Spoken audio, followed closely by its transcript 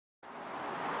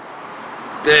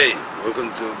Good day.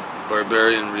 Welcome to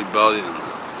Barbarian Rebellion.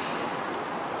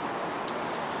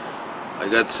 I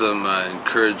got some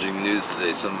encouraging news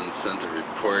today. Someone sent a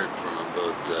report from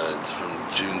it's from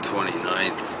June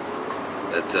 29th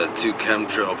that two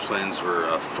chemtrail planes were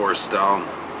forced down,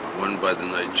 one by the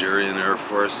Nigerian Air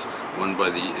Force, one by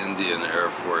the Indian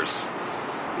Air Force.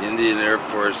 The Indian Air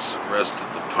Force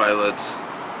arrested the pilots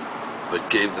but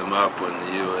gave them up when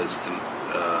the U.S.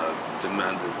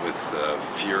 demanded with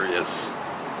furious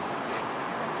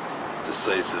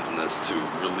decisiveness to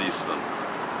release them.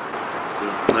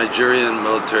 The Nigerian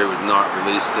military would not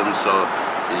release them, so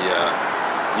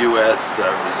the U.S.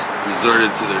 resorted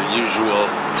to their usual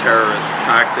terrorist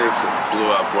tactics and blew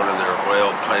up one of their oil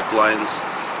pipelines,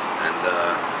 and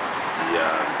the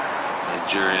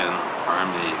Nigerian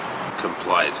army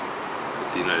complied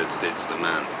with the United States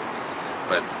demand.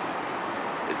 But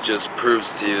it just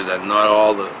proves to you that not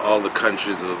all the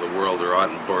countries of the world are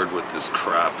on board with this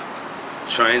crap.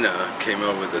 China came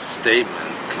out with a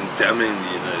statement condemning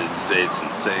the United States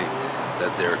and saying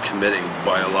that they're committing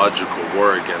biological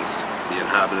war against the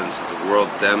inhabitants of the world,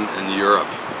 them and Europe,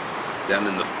 them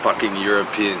in the fucking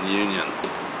European Union,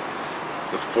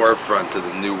 the forefront of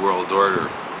the New World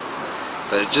Order.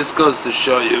 But it just goes to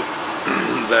show you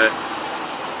that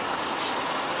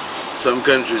some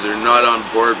countries are not on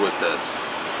board with this.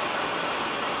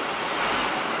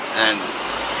 And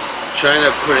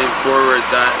China putting forward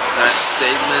that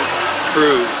statement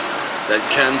proves that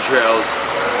chemtrails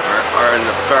are a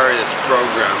nefarious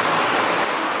program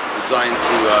designed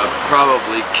to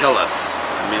probably kill us.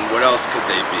 I mean, what else could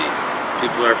they be?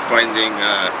 People are finding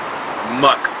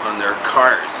muck on their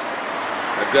cars.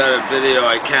 I've got a video,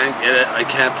 I can't get it, I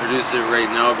can't produce it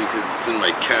right now because it's in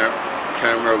my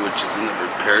camera, which is in the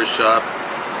repair shop,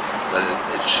 but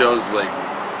it shows like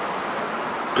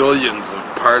billions of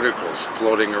particles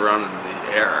floating around in the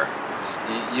air.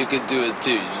 You could do it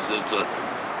too. You just have to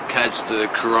catch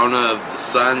the corona of the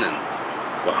sun and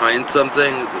behind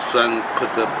something,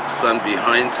 put the sun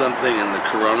behind something and the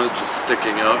corona just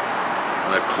sticking out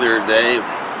on a clear day,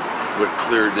 what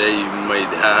clear day you might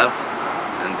have,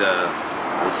 and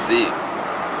we'll see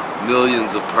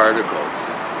millions of particles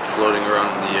floating around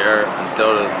in the air,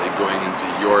 undoubtedly going into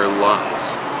your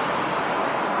lungs.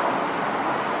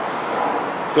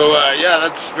 So yeah,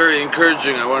 that's very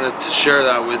encouraging. I wanted to share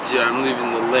that with you. I'm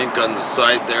leaving the link on the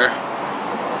side there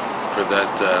for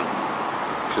that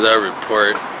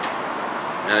report,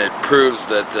 and it proves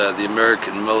that the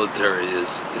American military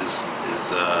is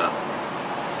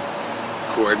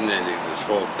coordinating this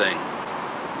whole thing.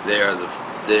 They are the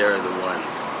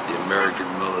ones. The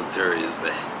American military is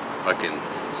the fucking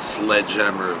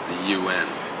sledgehammer of the UN,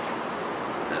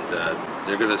 and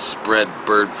they're gonna spread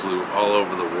bird flu all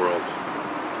over the world.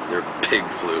 Their pig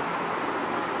flu,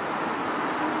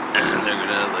 and they're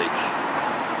gonna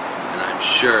and I'm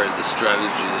sure the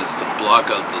strategy is to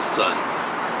block out the sun,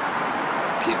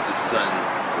 keep the sun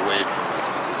away from us,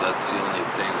 because that's the only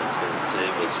thing that's gonna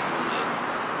save us from the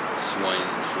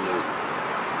swine flu.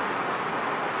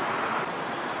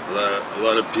 A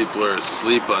lot of people are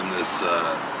asleep on this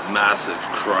massive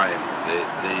crime.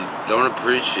 They don't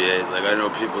appreciate, like I know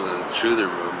people in the Truther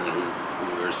movement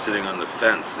who are sitting on the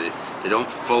fence. They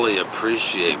don't fully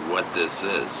appreciate what this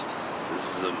is.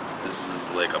 This is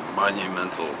like a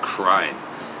monumental crime,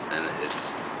 and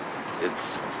it's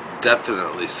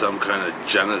definitely some kind of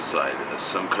genocide,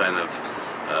 some kind of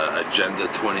Agenda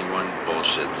 21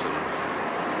 bullshit.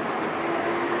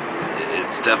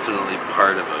 It's definitely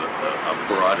part of a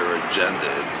broader agenda.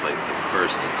 It's like the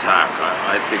first attack.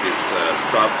 I think it's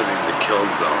softening the kill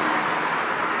zone.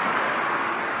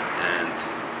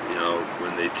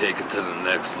 When they take it to the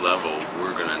next level,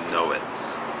 we're going to know it.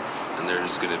 And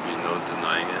there's going to be no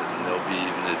denying it, and they'll be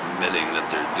even admitting that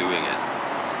they're doing it.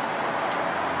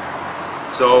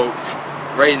 So,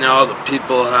 right now, the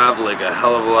people have like a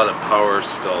hell of a lot of power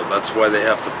still. That's why they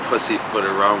have to pussyfoot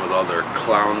around with all their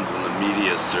clowns and the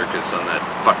media circus on that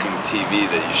fucking TV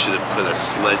that you should have put a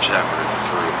sledgehammer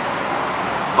through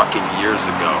fucking years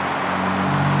ago.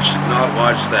 You should not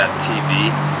watch that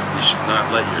TV. You should not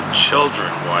let your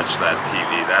children watch that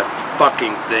TV. That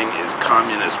fucking thing is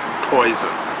communist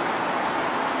poison.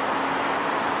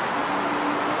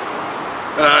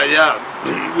 Yeah,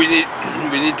 we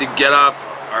need to get off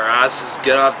our asses,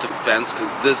 get off the fence,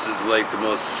 because this is like the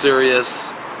most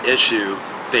serious issue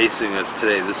facing us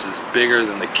today. This is bigger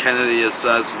than the Kennedy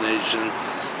assassination,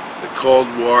 the Cold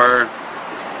War,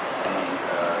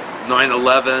 the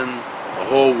 9/11, the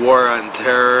whole war on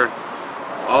terror,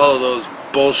 all of those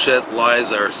bullshit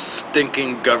lies our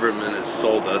stinking government has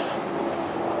sold us.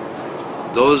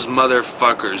 Those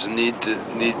motherfuckers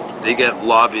they get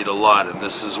lobbied a lot, and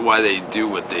this is why they do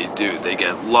what they do. They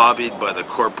get lobbied by the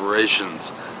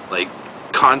corporations, like,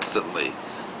 constantly.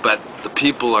 But the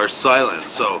people are silent,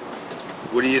 so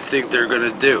what do you think they're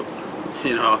gonna do?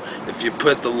 You know, if you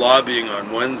put the lobbying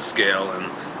on one scale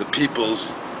and the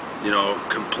people's, you know,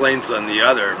 complaints on the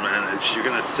other, man, if you're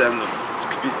gonna send the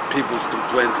people's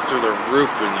complaints through the roof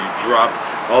when you drop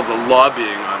all the lobbying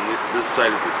on this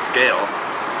side of the scale.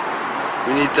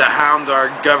 We need to hound our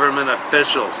government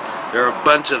officials. They're a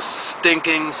bunch of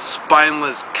stinking,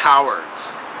 spineless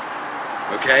cowards.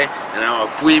 Okay? And now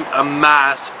if we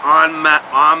amass, en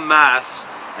masse,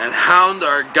 and hound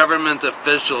our government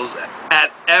officials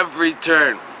at every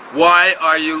turn, why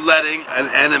are you letting an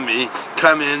enemy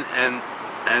come in and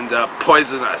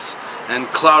poison us and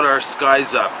cloud our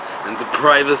skies up and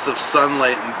deprive us of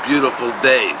sunlight and beautiful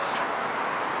days?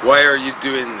 Why are you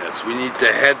doing this? We need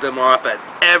to head them off at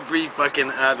every fucking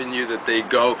avenue that they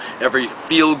go, every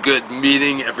feel-good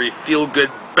meeting, every feel-good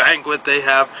banquet they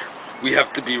have. We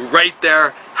have to be right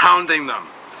there hounding them,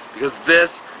 because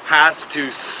this has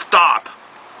to stop.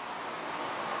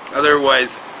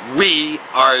 Otherwise, we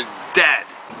are dead.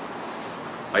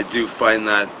 I do find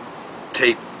that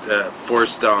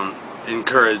force down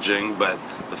encouraging, but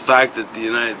the fact that the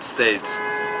United States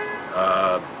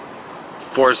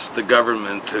forced the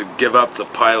government to give up the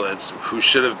pilots who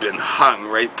should have been hung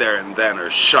right there and then, or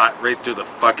shot right through the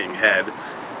fucking head.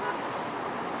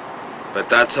 But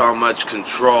that's how much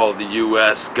control the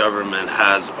US government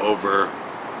has over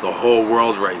the whole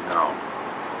world right now.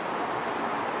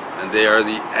 And they are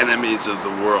the enemies of the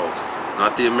world.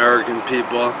 Not the American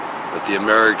people, but the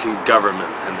American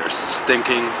government and their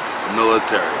stinking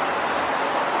military.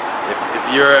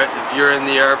 If you're in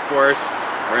the Air Force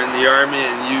or in the Army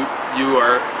and you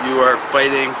are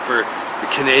fighting for the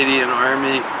Canadian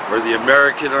Army or the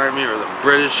American Army or the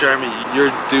British Army,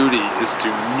 your duty is to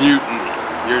mutiny.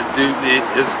 Your duty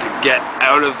is to get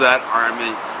out of that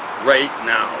army right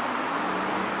now.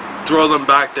 Throw them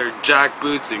back their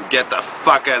jackboots and get the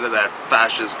fuck out of that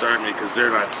fascist army, because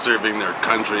they're not serving their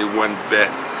country one bit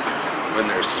when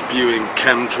they're spewing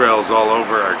chemtrails all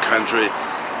over our country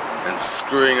and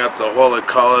screwing up the whole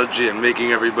ecology and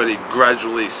making everybody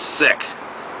gradually sick.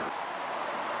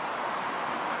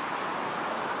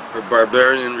 For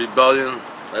Barbarian Rebellion,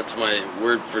 that's my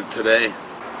word for today.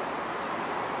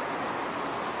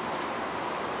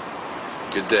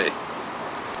 Good day.